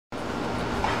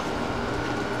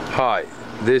Hi,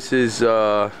 this is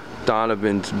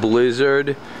Donovan's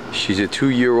Blizzard. She's a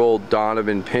 2-year-old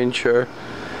Donovan Pinscher.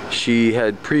 She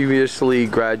had previously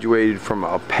graduated from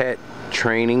a pet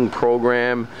training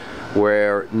program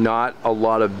where not a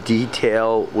lot of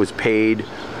detail was paid,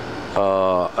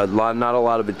 not a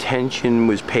lot of attention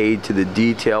was paid to the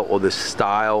detail or the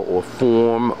style or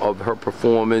form of her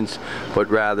performance, but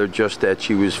rather just that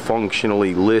she was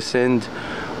functionally listened.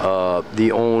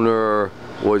 The owner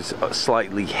was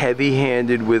slightly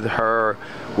heavy-handed with her,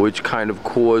 which kind of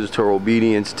caused her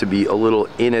obedience to be a little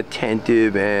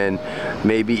inattentive and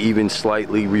maybe even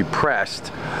slightly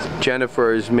repressed.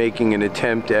 Jennifer is making an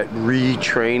attempt at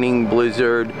retraining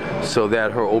Blizzard so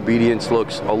that her obedience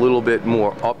looks a little bit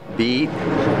more upbeat,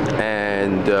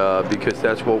 and because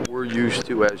that's what we're used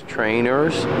to as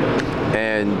trainers.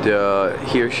 And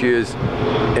here she is.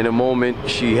 In a moment,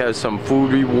 she has some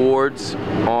food rewards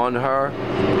on her.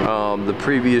 The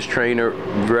previous trainer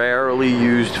rarely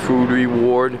used food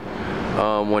reward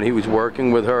when he was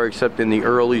working with her, except in the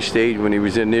early stage when he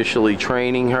was initially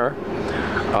training her.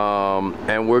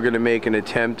 And we're going to make an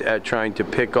attempt at trying to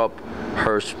pick up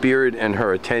her spirit and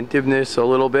her attentiveness a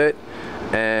little bit.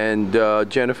 And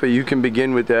Jennifer, you can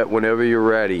begin with that whenever you're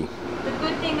ready. The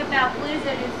good thing about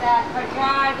Blizzard is that her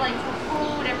drive, like for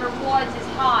food and rewards, is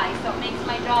high, so it makes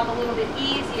my job a little bit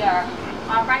easier.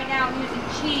 Right now I'm using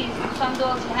cheese. For some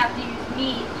dogs you have to use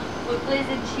meat. With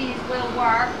Blizzard, cheese will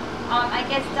work. I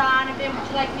guess, Donovan, would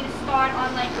you like me to start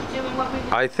on like doing what we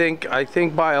would... I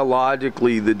think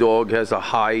biologically the dog has a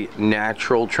high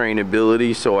natural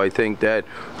trainability, so I think that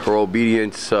her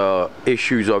obedience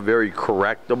issues are very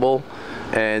correctable,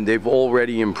 and they've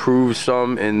already improved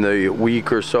some in the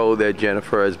week or so that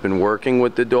Jennifer has been working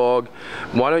with the dog.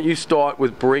 Why don't you start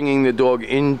with bringing the dog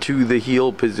into the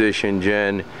heel position,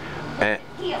 Jen?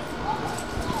 Heel.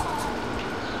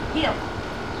 Heel.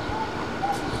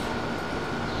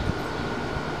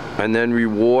 And then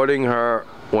rewarding her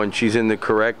when she's in the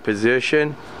correct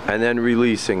position, and then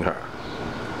releasing her.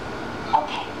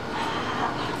 Okay.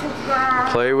 Good girl.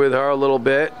 Play with her a little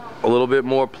bit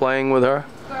more playing with her.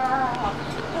 Good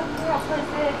girl,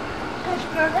 Blizzard.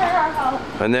 Good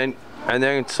girl. And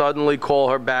then suddenly call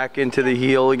her back into the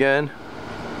heel again.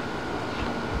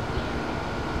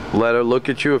 Let her look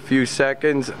at you a few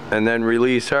seconds, and then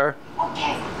release her.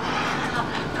 Okay.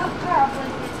 Good girl,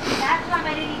 Blizzard. That time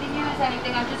I didn't even use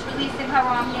anything. I'm just releasing her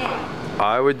on me.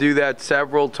 I would do that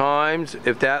several times.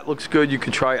 If that looks good, you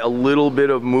could try a little bit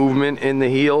of movement in the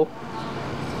heel.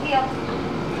 Heel.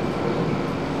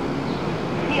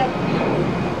 Heel.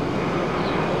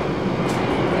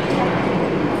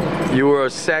 You were a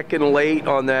second late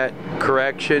on that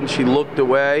correction. She looked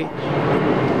away. A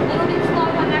little bit slow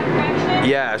on that correction?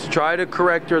 Yes, try to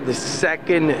correct her the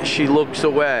second she looks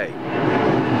away.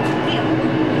 Heel.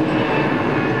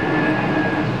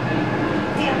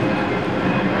 Heel. Heel.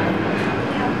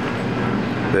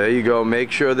 There you go.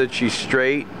 Make sure that she's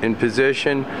straight in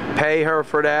position. Pay her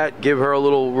for that. Give her a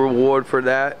little reward for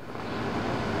that.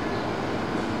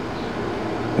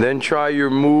 Then try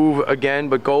your move again,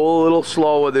 but go a little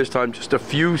slower this time, just a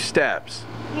few steps.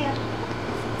 Heel.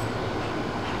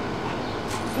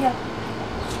 Heel.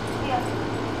 Heel.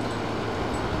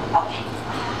 Okay.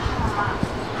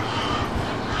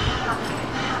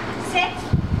 Sit.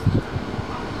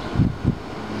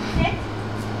 Sit.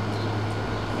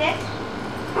 Sit.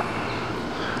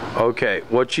 Okay,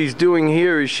 what she's doing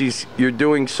here is you're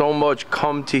doing so much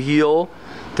come to heel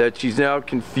that she's now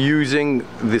confusing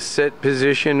the sit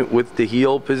position with the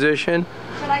heel position.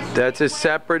 That's a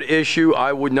separate issue.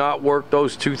 I would not work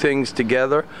those two things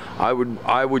together. I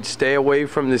would stay away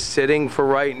from the sitting for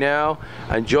right now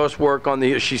and just work on the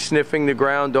heel. She's sniffing the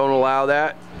ground. Don't allow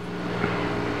that.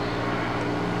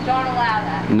 Don't allow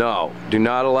that. No, do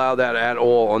not allow that at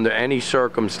all under any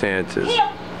circumstances.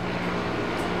 Heel.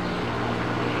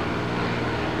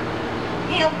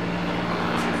 Heel.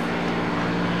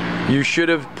 You should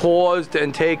have paused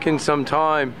and taken some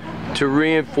time to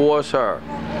reinforce her.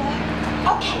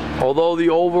 Okay. Although the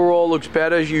overall looks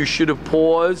better, you should have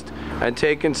paused and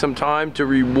taken some time to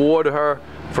reward her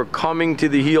for coming to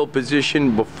the heel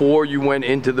position before you went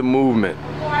into the movement.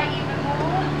 Before I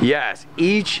even move? Yes,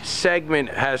 each segment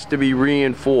has to be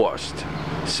reinforced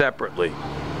separately.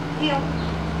 Heel.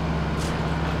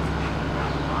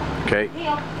 Okay?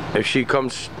 Heel. If she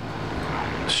comes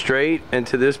straight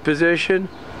into this position,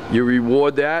 you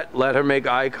reward that, let her make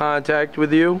eye contact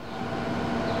with you.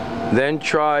 Then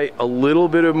try a little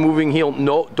bit of moving heel.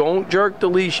 No, don't jerk the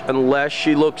leash unless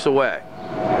she looks away.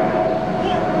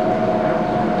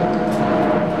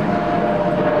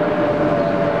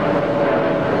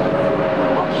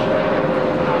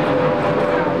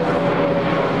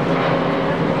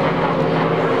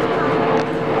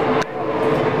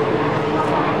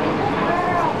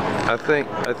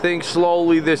 I think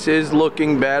slowly this is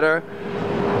looking better.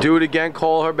 Do it again.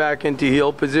 Call her back into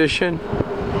heel position.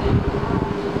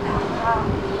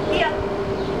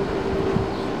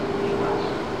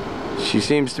 She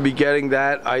seems to be getting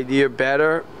that idea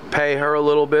better. Pay her a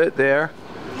little bit there.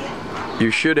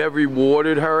 You should have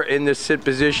rewarded her in the sit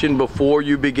position before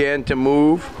you began to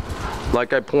move,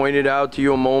 like I pointed out to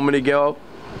you a moment ago.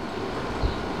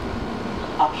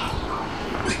 Good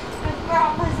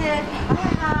girl, Blizzard.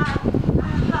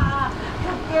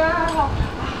 Good girl.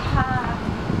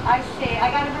 I see.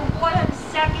 I got a reward her the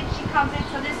second she comes in,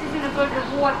 so this isn't a good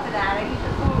reward for that. I need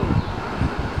the food.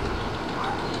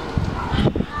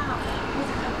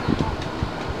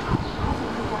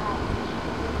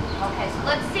 Okay, so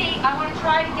let's see. I want to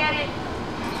try to get it.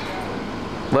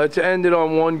 Let's end it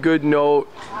on one good note.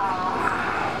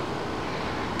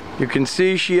 You can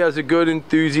see she has a good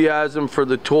enthusiasm for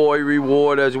the toy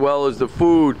reward as well as the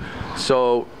food,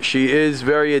 so she is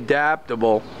very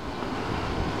adaptable.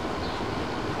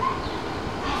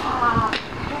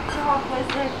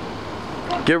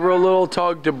 Give her a little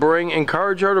tug to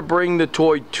encourage her to bring the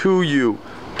toy to you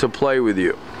to play with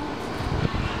you.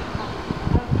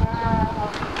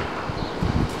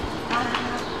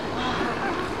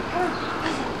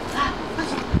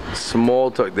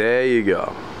 Small tug, there you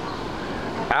go.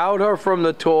 Out her from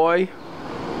the toy.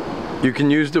 You can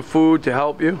use the food to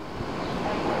help you.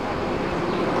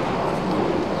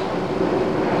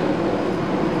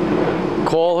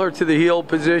 Call her to the heel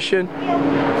position.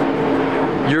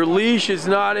 Your leash is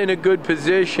not in a good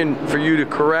position for you to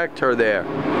correct her there.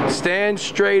 Stand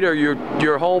straight or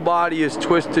your whole body is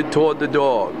twisted toward the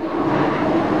dog.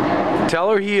 Tell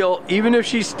her heel, even if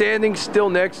she's standing still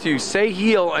next to you, say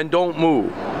heel and don't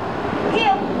move.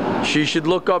 Heel. She should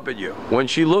look up at you. When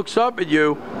she looks up at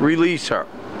you, release her.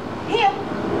 Heel.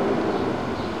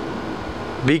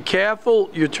 Be careful,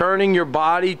 you're turning your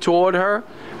body toward her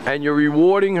and you're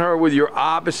rewarding her with your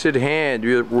opposite hand,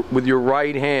 with your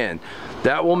right hand.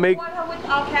 That will make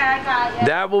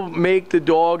that will make the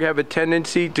dog have a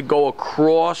tendency to go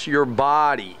across your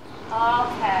body,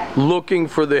 looking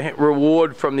for the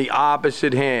reward from the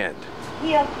opposite hand.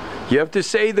 Heel. You have to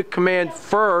say the command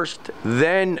first,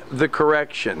 then the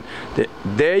correction.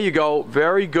 There you go.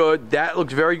 Very good. That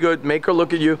looks very good. Make her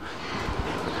look at you.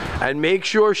 And make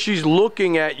sure she's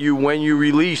looking at you when you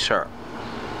release her.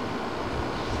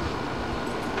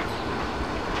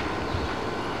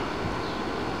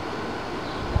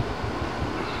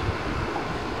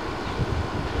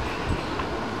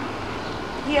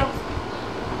 Heel.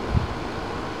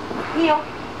 Heel.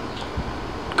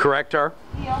 Correct her.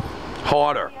 Heel.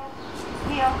 Harder.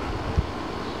 Heel.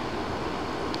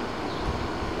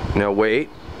 Now wait.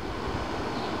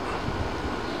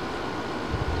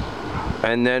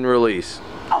 And then release.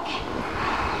 Okay.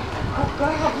 Good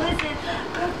girl, listen.